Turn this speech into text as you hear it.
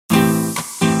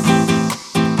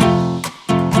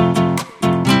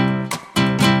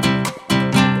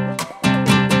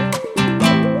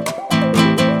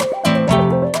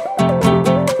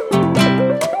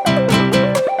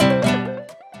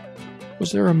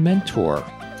is there a mentor?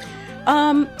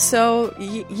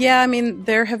 Yeah, I mean,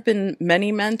 there have been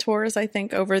many mentors, I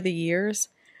think, over the years.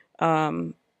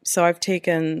 So I've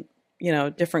taken,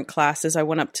 different classes. I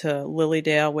went up to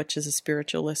Lilydale, which is a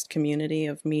spiritualist community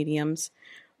of mediums,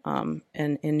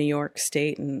 in New York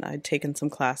State, and I'd taken some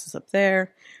classes up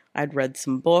there. I'd read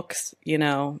some books,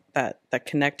 that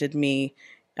connected me,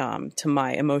 to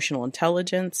my emotional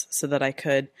intelligence so that I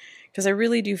could, because I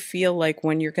really do feel like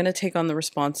when you're going to take on the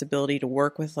responsibility to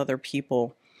work with other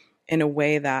people in a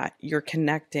way that you're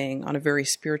connecting on a very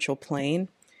spiritual plane,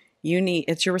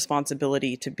 it's your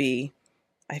responsibility to be,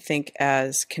 I think,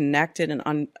 as connected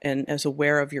and as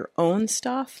aware of your own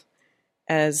stuff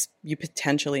as you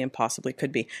potentially and possibly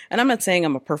could be. And I'm not saying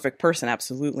I'm a perfect person.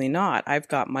 Absolutely not. I've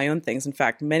got my own things. In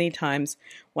fact, many times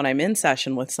when I'm in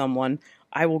session with someone,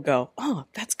 I will go, "Oh,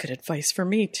 that's good advice for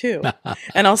me too."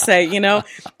 And I'll say, and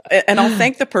I'll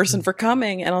thank the person for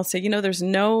coming. And I'll say, there's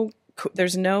no,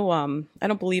 I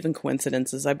don't believe in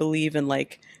coincidences. I believe in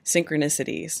like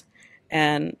synchronicities.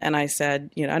 And I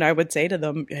said, and I would say to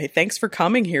them, "Hey, thanks for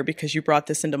coming here because you brought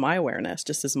this into my awareness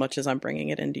just as much as I'm bringing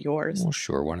it into yours." Well,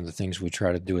 sure. One of the things we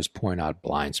try to do is point out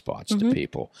blind spots to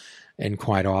people. And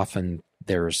quite often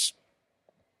there's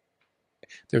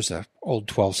a old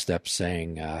 12-step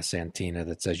saying, Santina,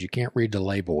 that says you can't read the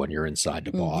label when you're inside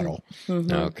the bottle.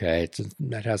 Okay.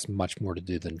 That has much more to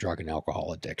do than drug and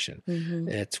alcohol addiction.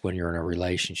 It's when you're in a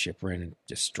relationship or in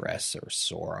distress or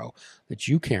sorrow that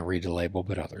you can't read the label,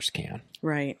 but others can.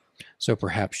 Right. So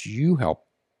perhaps you help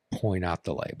point out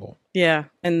the label. Yeah.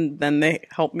 And then they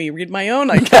help me read my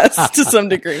own, I guess, to some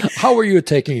degree. How are you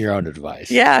taking your own advice?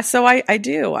 Yeah. So I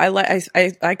do.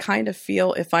 I kind of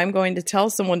feel if I'm going to tell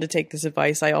someone to take this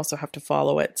advice, I also have to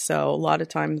follow it. So a lot of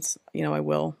times, I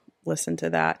will listen to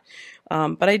that.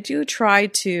 But I do try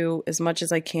to, as much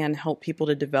as I can, help people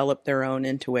to develop their own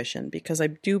intuition, because I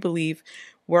do believe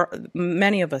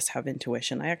many of us have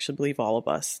intuition. I actually believe all of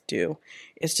us do.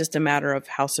 It's just a matter of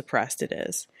how suppressed it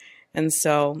is. And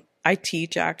so I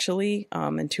teach actually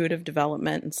intuitive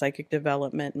development and psychic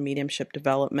development and mediumship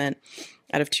development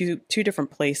out of two different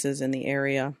places in the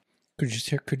area.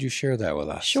 Could you share that with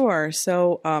us? Sure.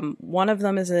 So one of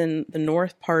them is in the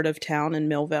north part of town in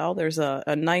Millvale. There's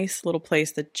a nice little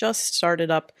place that just started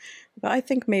up, I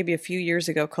think maybe a few years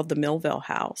ago, called the Millvale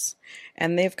House.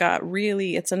 And they've got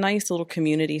it's a nice little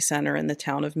community center in the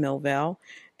town of Millvale.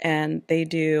 And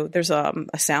there's a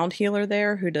sound healer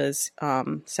there who does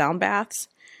sound baths.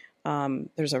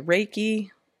 There's a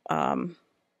Reiki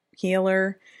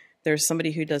healer. There's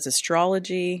somebody who does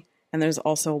astrology. And there's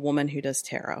also a woman who does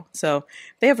tarot. So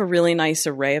they have a really nice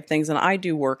array of things. And I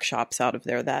do workshops out of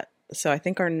there. So I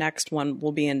think our next one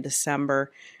will be in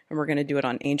December. And we're going to do it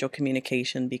on angel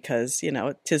communication because,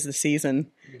 'tis the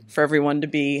season for everyone to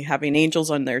be having angels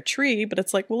on their tree. But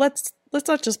it's like, well, let's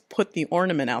not just put the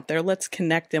ornament out there. Let's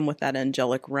connect them with that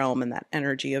angelic realm and that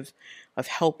energy of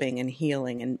helping and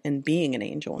healing and being an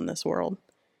angel in this world.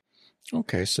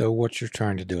 Okay, so what you're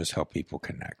trying to do is help people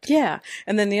connect. Yeah.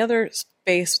 And then the other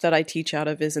space that I teach out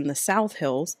of is in the South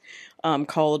Hills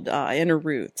called Inner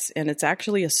Roots. And it's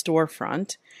actually a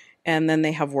storefront. And then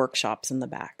they have workshops in the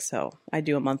back. So I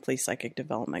do a monthly psychic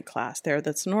development class there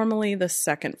that's normally the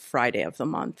second Friday of the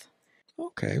month.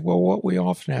 Okay. Well, what we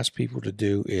often ask people to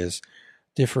do is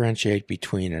differentiate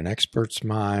between an expert's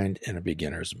mind and a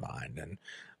beginner's mind. And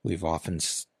we've often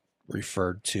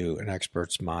referred to an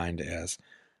expert's mind as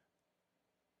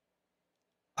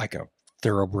like a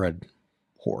thoroughbred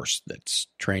horse that's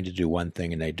trained to do one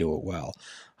thing and they do it well.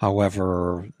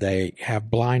 However, they have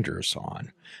blinders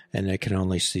on and they can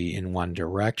only see in one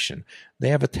direction. They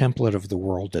have a template of the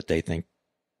world that they think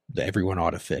that everyone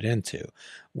ought to fit into,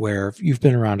 where if you've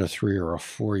been around a 3 or a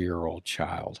 4-year-old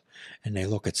child and they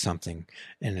look at something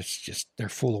and it's just, they're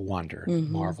full of wonder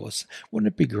and marvelous.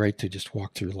 Wouldn't it be great to just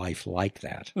walk through life like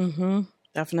that? Mm-hmm.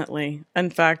 Definitely. In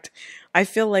fact, I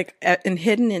feel like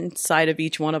hidden inside of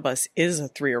each one of us is a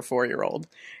 3 or 4-year-old.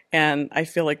 And I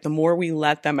feel like the more we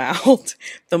let them out,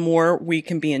 the more we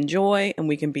can be in joy and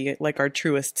we can be like our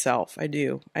truest self. I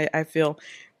do. I feel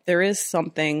there is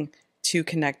something to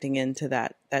connecting into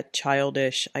that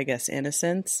childish, I guess,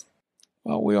 innocence.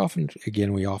 Well, we often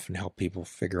help people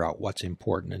figure out what's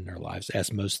important in their lives,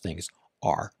 as most things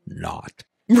are not.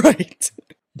 Right.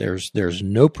 There's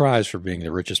no prize for being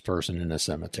the richest person in a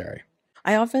cemetery.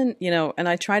 I often, and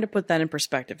I try to put that in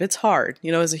perspective. It's hard,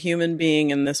 as a human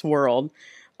being in this world,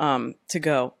 to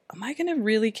go, am I going to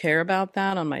really care about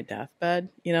that on my deathbed?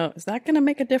 Is that going to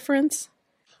make a difference?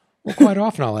 Well, quite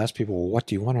often I'll ask people, well, what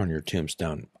do you want on your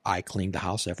tombstone? I clean the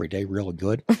house every day real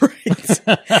good. Right.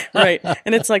 Right.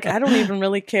 And it's like, I don't even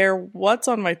really care what's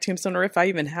on my tombstone or if I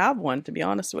even have one, to be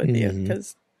honest with you.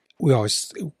 Because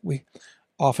we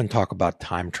often talk about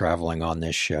time traveling on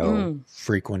this show,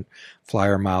 frequent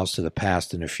flyer miles to the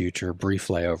past and the future, brief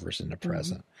layovers in the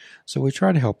present. So we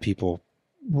try to help people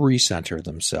recenter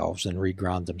themselves and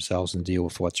reground themselves and deal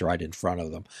with what's right in front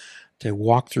of them, to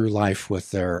walk through life with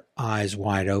their eyes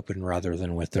wide open rather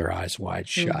than with their eyes wide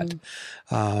shut.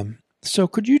 So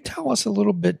could you tell us a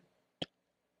little bit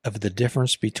of the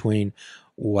difference between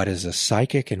what is a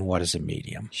psychic and what is a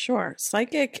medium? Sure.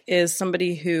 Psychic is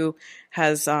somebody who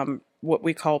has what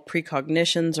we call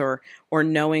precognitions or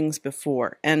knowings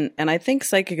before. And I think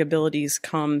psychic abilities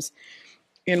comes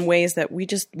in ways that we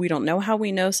don't know how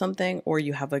we know something, or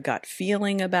you have a gut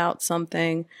feeling about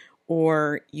something,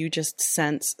 or you just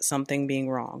sense something being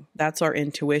wrong. That's our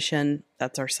intuition.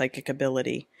 That's our psychic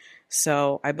ability.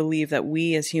 So I believe that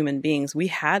we as human beings, we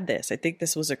had this. I think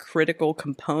this was a critical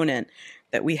component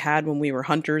that we had when we were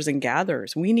hunters and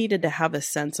gatherers. We needed to have a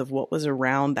sense of what was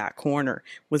around that corner.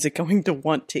 Was it going to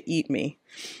want to eat me?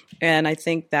 And I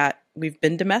think that we've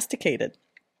been domesticated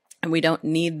and we don't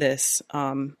need this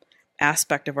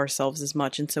aspect of ourselves as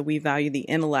much. And so we value the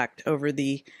intellect over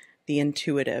the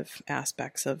intuitive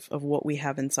aspects of what we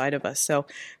have inside of us. So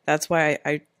that's why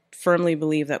I firmly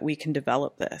believe that we can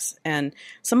develop this. And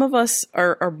some of us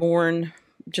are born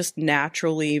just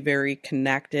naturally very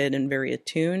connected and very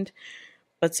attuned.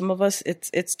 But some of us,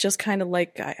 it's just kind of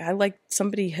like, I like,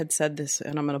 somebody had said this,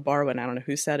 and I'm going to borrow it, I don't know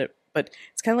who said it, but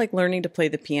it's kind of like learning to play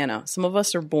the piano. Some of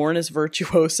us are born as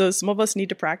virtuosos. Some of us need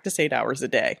to practice 8 hours a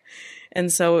day.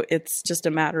 And so it's just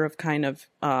a matter of kind of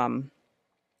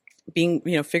being,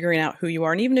 figuring out who you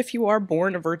are. And even if you are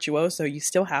born a virtuoso, you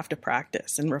still have to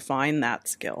practice and refine that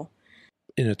skill.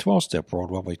 In a 12-step world,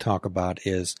 what we talk about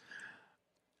is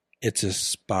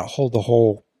it's about the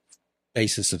whole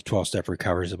basis of 12-step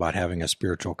recovery is about having a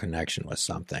spiritual connection with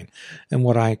something. And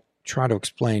what I try to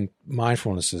explain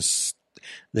mindfulness is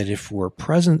that if we're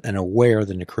present and aware,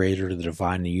 then the creator, the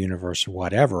divine, the universe, or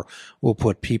whatever, will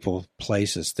put people,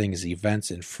 places, things,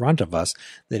 events in front of us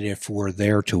that if we're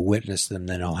there to witness them,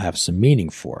 then they'll have some meaning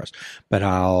for us. But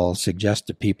I'll suggest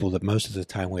to people that most of the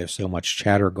time we have so much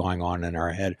chatter going on in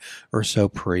our head or so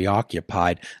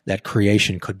preoccupied that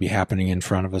creation could be happening in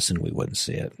front of us and we wouldn't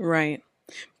see it. Right.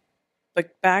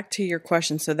 But back to your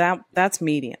question, so that's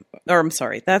medium, or I'm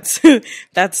sorry, that's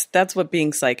what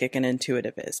being psychic and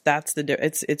intuitive is. That's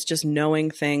it's just knowing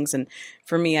things, and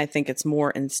for me, I think it's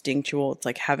more instinctual. It's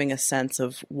like having a sense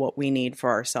of what we need for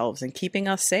ourselves and keeping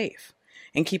us safe,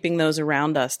 and keeping those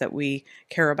around us that we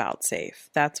care about safe.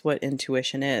 That's what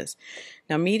intuition is.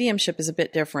 Now, mediumship is a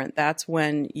bit different. That's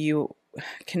when you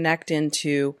connect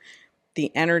into the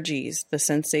energies, the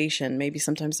sensation, maybe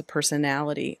sometimes the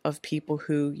personality of people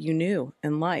who you knew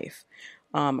in life.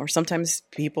 Or sometimes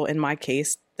people, in my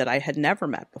case, that I had never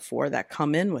met before that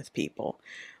come in with people.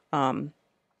 And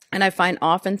I find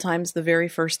oftentimes the very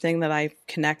first thing that I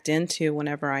connect into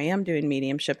whenever I am doing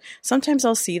mediumship, sometimes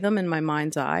I'll see them in my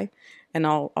mind's eye and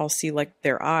I'll see like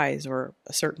their eyes or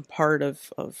a certain part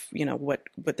of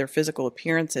what their physical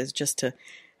appearance is, just to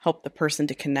help the person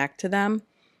to connect to them.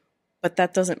 But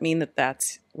that doesn't mean that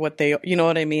that's what they, you know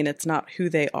what I mean? It's not who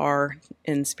they are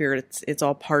in spirit. It's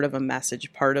all part of a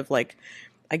message, part of like,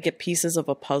 I get pieces of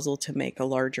a puzzle to make a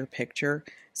larger picture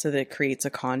so that it creates a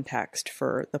context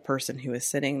for the person who is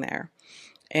sitting there.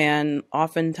 And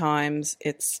oftentimes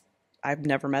I've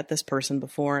never met this person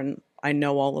before and I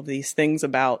know all of these things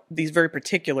about, these very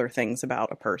particular things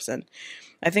about a person.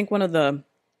 I think one of the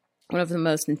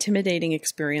most intimidating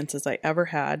experiences I ever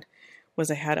had was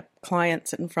I had a client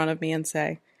sit in front of me and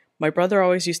say, my brother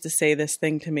always used to say this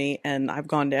thing to me, and I've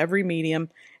gone to every medium,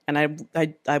 and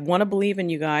I want to believe in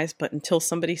you guys, but until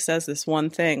somebody says this one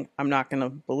thing, I'm not going to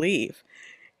believe.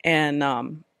 And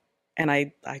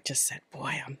I just said,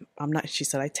 boy, I'm not, she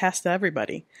said, I test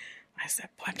everybody. I said,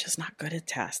 boy, I'm just not good at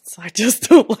tests. I just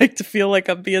don't like to feel like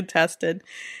I'm being tested.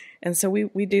 And so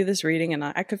we do this reading, and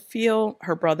I could feel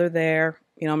her brother there.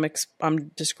 You know,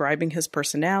 I'm describing his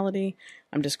personality.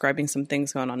 I'm describing some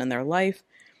things going on in their life.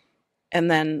 And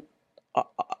then,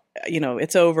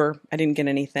 it's over. I didn't get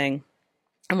anything.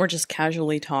 And we're just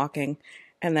casually talking.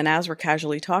 And then as we're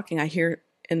casually talking, I hear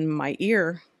in my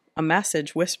ear a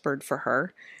message whispered for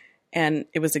her. And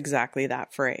it was exactly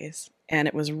that phrase. And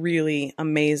it was really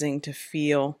amazing to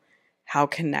feel how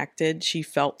connected she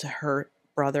felt to her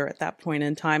brother at that point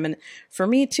in time. And for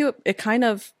me too, it kind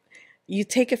of, you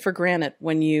take it for granted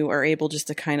when you are able just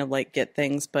to kind of like get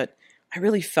things, but I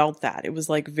really felt that. It was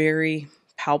like very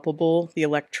palpable, the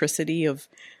electricity of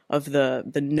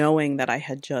the knowing that I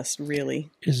had just really.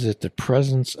 Is it the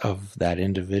presence of that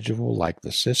individual, like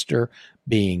the sister,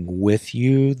 being with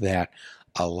you that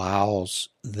allows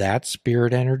that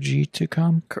spirit energy to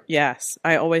come? Yes,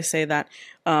 I always say that.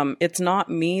 It's not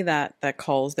me that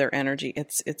calls their energy.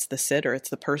 It's the sitter. It's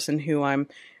the person who I'm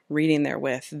reading there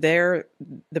with. The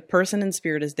person in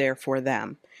spirit is there for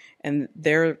them, and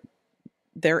their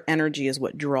energy is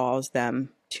what draws them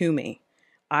to me.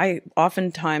 I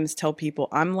oftentimes tell people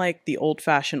I'm like the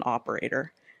old-fashioned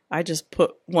operator. I just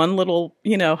put one little,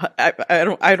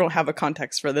 I don't have a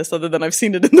context for this other than I've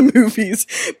seen it in the movies,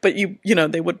 but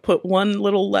they would put one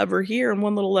little lever here and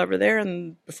one little lever there,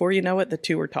 and before you know it, the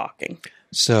two are talking.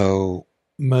 So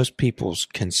most people's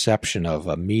conception of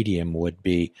a medium would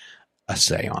be a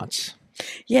seance.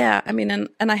 Yeah, I mean,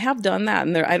 and I have done that,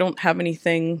 and I don't have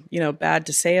anything, bad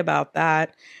to say about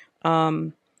that.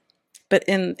 But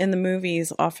in the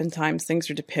movies, oftentimes things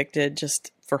are depicted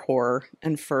just for horror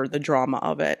and for the drama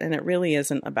of it. And it really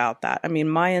isn't about that. I mean,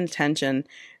 my intention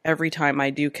every time I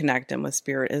do connect in with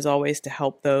spirit is always to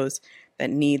help those that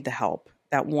need the help,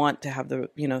 that want to have the,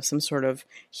 some sort of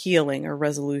healing or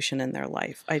resolution in their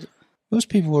life. Most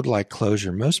people would like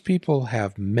closure. Most people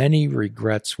have many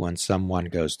regrets when someone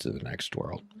goes to the next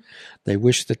world. They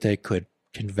wish that they could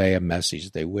convey a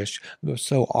message. They wish,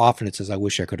 so often it says, I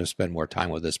wish I could have spent more time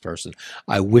with this person.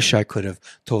 I wish I could have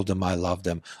told them I love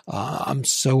them. I'm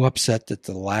so upset that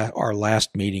our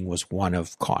last meeting was one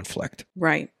of conflict.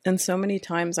 Right. And so many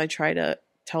times I try to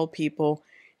tell people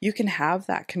you can have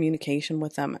that communication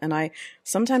with them. And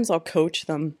sometimes I'll coach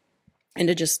them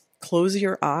into just close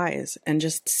your eyes and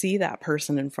just see that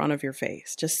person in front of your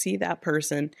face. Just see that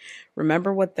person.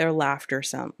 Remember what their laughter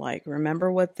sounded like.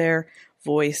 Remember what their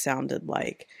voice sounded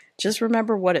like. Just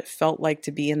remember what it felt like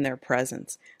to be in their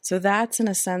presence. So that's, in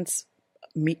a sense,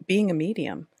 being a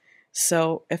medium.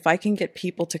 So if I can get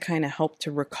people to kind of help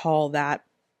to recall that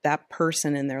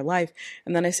person in their life,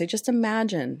 and then I say, just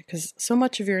imagine, because so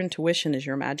much of your intuition is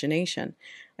your imagination.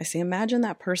 I say, imagine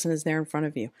that person is there in front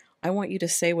of you. I want you to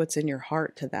say what's in your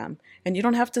heart to them. And you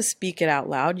don't have to speak it out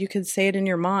loud. You can say it in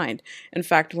your mind. In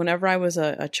fact, whenever I was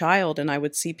a child and I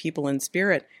would see people in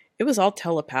spirit, it was all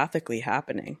telepathically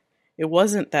happening. It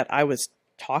wasn't that I was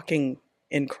talking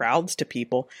in crowds to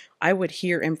people. I would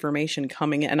hear information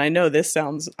coming in. And I know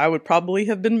I would probably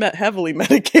have been heavily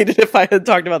medicated if I had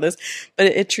talked about this, but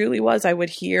it truly was. I would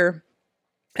hear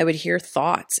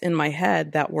thoughts in my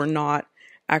head that were not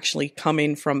actually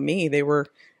coming from me. They were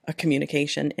a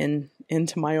communication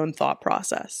into my own thought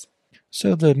process.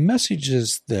 So the message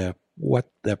is what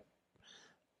the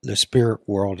spirit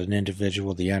world, an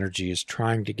individual, the energy is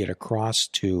trying to get across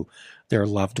to their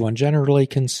loved one generally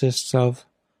consists of?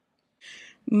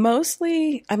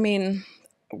 Mostly, I mean,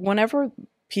 whenever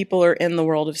people are in the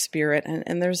world of spirit,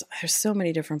 and there's so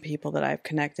many different people that I've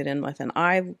connected in with, and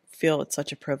I feel it's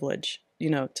such a privilege,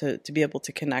 to be able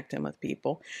to connect in with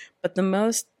people. But the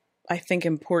most, I think,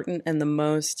 important and the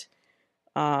most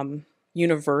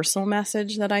universal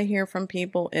message that I hear from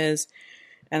people is,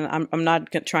 and I'm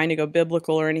not trying to go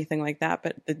biblical or anything like that,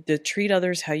 but to treat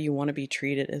others how you want to be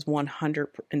treated is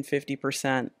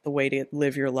 150% the way to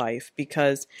live your life.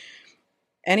 Because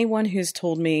anyone who's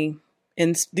told me,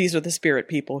 these are the spirit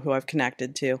people who I've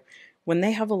connected to, when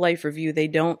they have a life review, they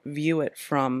don't view it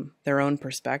from their own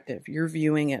perspective. You're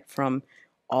viewing it from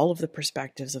all of the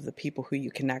perspectives of the people who you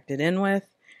connected in with,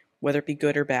 whether it be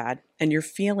good or bad, and you're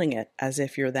feeling it as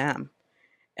if you're them.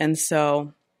 And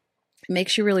so it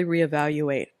makes you really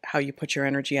reevaluate how you put your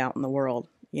energy out in the world,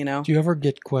 Do you ever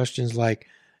get questions like,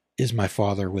 is my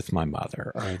father with my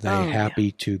mother? Are they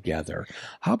happy together?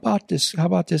 How about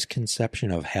this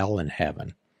conception of hell and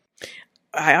heaven?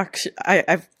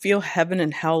 I feel heaven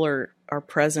and hell are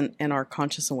present in our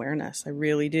conscious awareness. I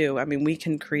really do. I mean, we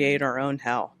can create our own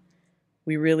hell.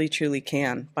 We really, truly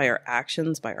can, by our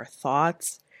actions, by our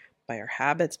thoughts, by our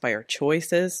habits, by our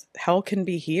choices. Hell can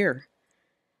be here.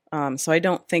 So I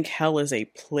don't think hell is a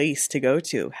place to go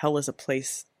to. Hell is a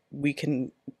place we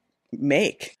can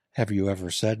make. Have you ever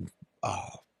been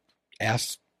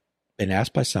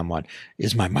asked by someone,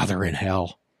 is my mother in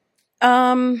hell?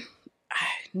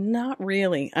 Not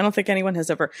really. I don't think anyone has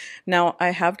ever. Now, I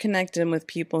have connected with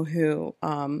people who,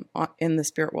 in the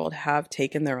spirit world, have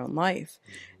taken their own life.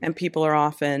 And people are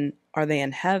often, are they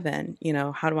in heaven?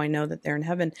 How do I know that they're in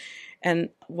heaven? And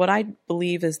what I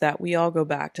believe is that we all go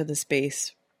back to the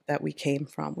space that we came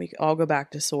from. We all go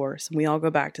back to source. And we all go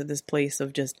back to this place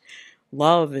of just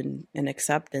love and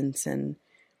acceptance and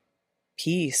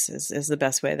peace is the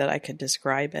best way that I could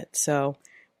describe it. So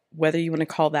whether you want to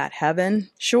call that heaven,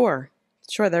 sure,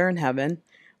 they're in heaven.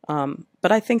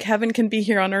 But I think heaven can be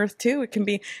here on earth too. It can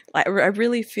be, I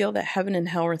really feel that heaven and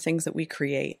hell are things that we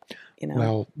create, you know?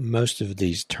 Well, most of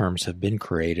these terms have been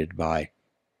created by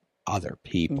other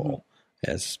people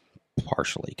as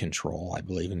partially control, I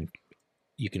believe, and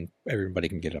everybody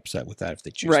can get upset with that if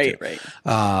they choose to. Right.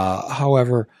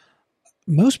 However,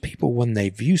 most people, when they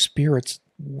view spirits,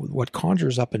 what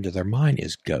conjures up into their mind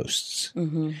is ghosts.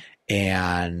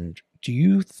 And do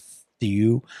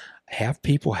you have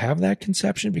people have that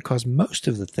conception? Because most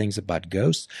of the things about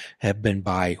ghosts have been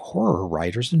by horror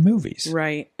writers and movies.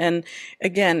 Right. And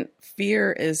again,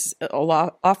 fear is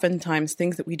oftentimes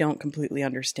things that we don't completely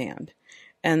understand.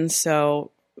 And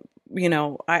so, you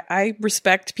know, I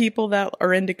respect people that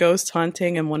are into ghost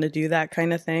hunting and want to do that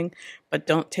kind of thing, but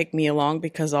don't take me along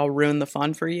because I'll ruin the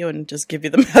fun for you and just give you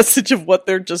the message of what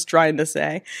they're just trying to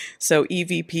say. So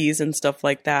EVPs and stuff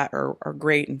like that are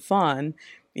great and fun,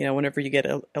 you know, whenever you get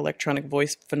electronic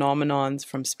voice phenomenons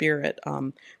from spirit.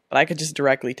 But I could just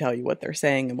directly tell you what they're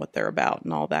saying and what they're about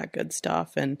and all that good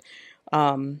stuff. And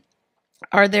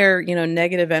are there, you know,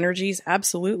 negative energies?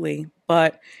 Absolutely.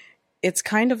 But it's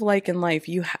kind of like in life,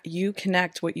 you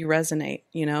connect what you resonate,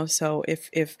 you know? So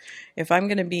if I'm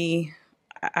going to be,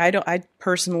 I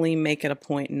personally make it a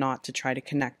point not to try to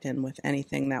connect in with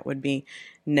anything that would be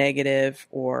negative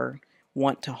or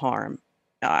want to harm.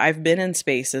 I've been in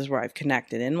spaces where I've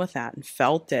connected in with that and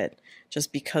felt it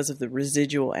just because of the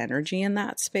residual energy in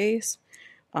that space.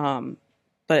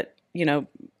 But, you know,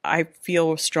 I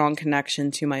feel a strong connection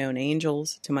to my own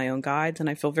angels, to my own guides, and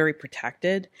I feel very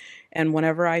protected. And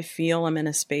whenever I feel I'm in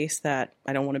a space that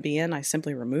I don't want to be in, I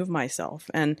simply remove myself.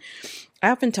 And I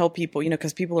often tell people, you know,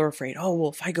 because people are afraid, oh,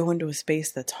 well, if I go into a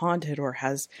space that's haunted or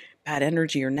has bad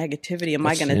energy or negativity, am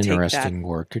I going to take that? Interesting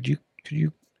word. Could you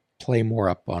play more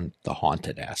up on the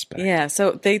haunted aspect? Yeah.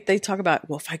 So they talk about,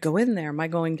 well, if I go in there, am I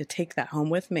going to take that home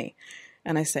with me?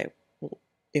 And I say, well,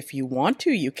 if you want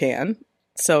to, you can.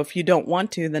 So if you don't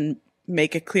want to, then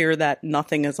make it clear that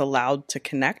nothing is allowed to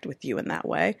connect with you in that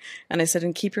way. And I said,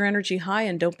 and keep your energy high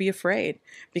and don't be afraid,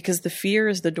 because the fear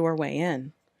is the doorway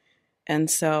in. And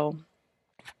so...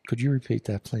 Could you repeat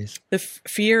that, please? The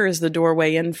fear is the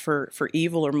doorway in for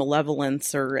evil or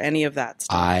malevolence or any of that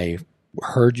stuff. I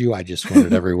heard you. I just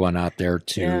wanted everyone out there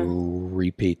to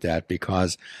repeat that,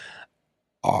 because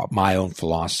my own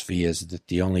philosophy is that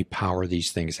the only power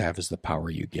these things have is the power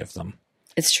you give them.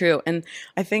 It's true. And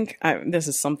I think this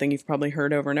is something you've probably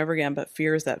heard over and over again, but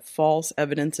fear is that false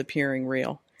evidence appearing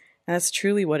real. And that's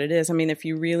truly what it is. I mean, if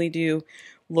you really do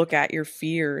look at your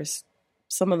fears,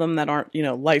 some of them that aren't, you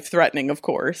know, life-threatening, of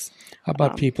course. How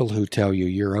about people who tell you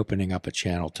you're opening up a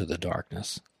channel to the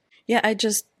darkness? Yeah,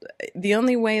 the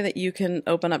only way that you can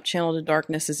open up channel to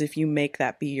darkness is if you make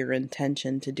that be your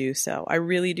intention to do so. I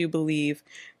really do believe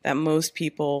that most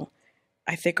people,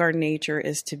 I think our nature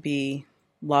is to be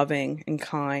loving and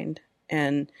kind.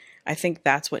 And I think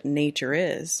that's what nature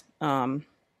is.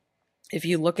 If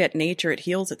you look at nature, it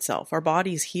heals itself. Our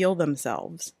bodies heal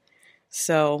themselves.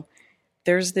 So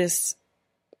there's this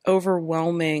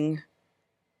overwhelming,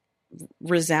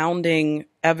 resounding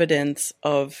evidence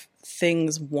of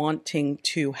things wanting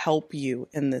to help you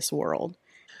in this world.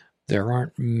 There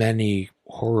aren't many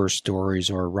horror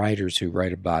stories or writers who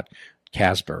write about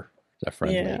Casper, the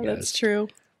friendly ghost. Yeah, that's true.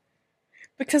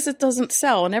 Because it doesn't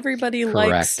sell, and everyone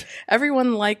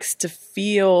likes to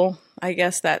feel, I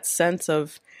guess, that sense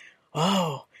of,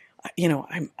 oh, you know,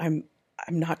 I'm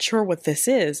not sure what this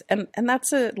is. And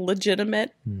that's a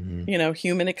legitimate, you know,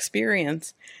 human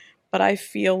experience. But I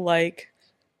feel like,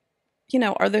 you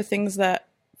know, are there things that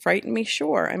frighten me?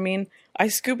 Sure. I mean, I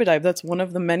scuba dive. That's one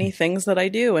of the many things that I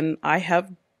do. And I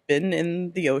have been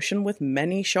in the ocean with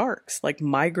many sharks, like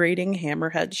migrating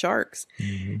hammerhead sharks.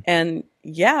 And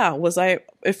yeah,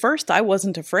 at first I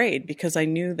wasn't afraid, because I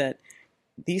knew that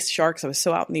these sharks, I was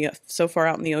so far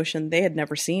out in the ocean, they had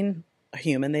never seen a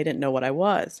human. They didn't know what I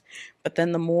was. But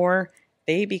then the more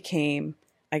they became,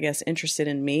 I guess, interested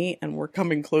in me and were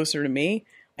coming closer to me,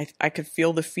 I could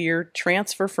feel the fear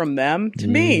transfer from them to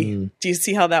me. Do you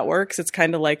see how that works? It's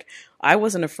kind of like I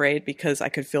wasn't afraid because I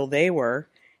could feel they were.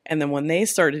 And then when they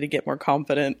started to get more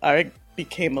confident, I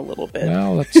became a little bit.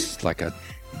 Well, that's like a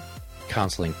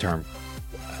counseling term,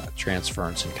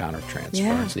 transference and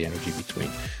countertransference, the energy between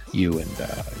you and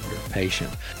your patient.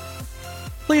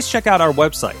 Please check out our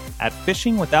website at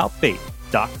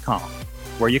fishingwithoutbait.com,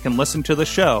 where you can listen to the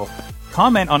show,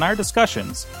 comment on our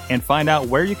discussions, and find out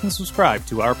where you can subscribe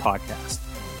to our podcast.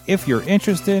 If you're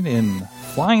interested in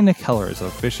flying the colors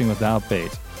of Fishing Without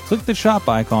Bait, click the shop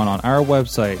icon on our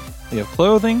website. We have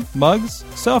clothing, mugs,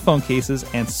 cell phone cases,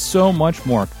 and so much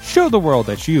more. Show the world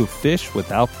that you fish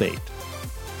without bait.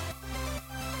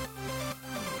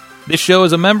 This show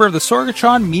is a member of the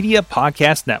Sorgatron Media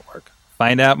Podcast Network.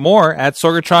 Find out more at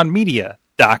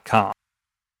sorgatronmedia.com.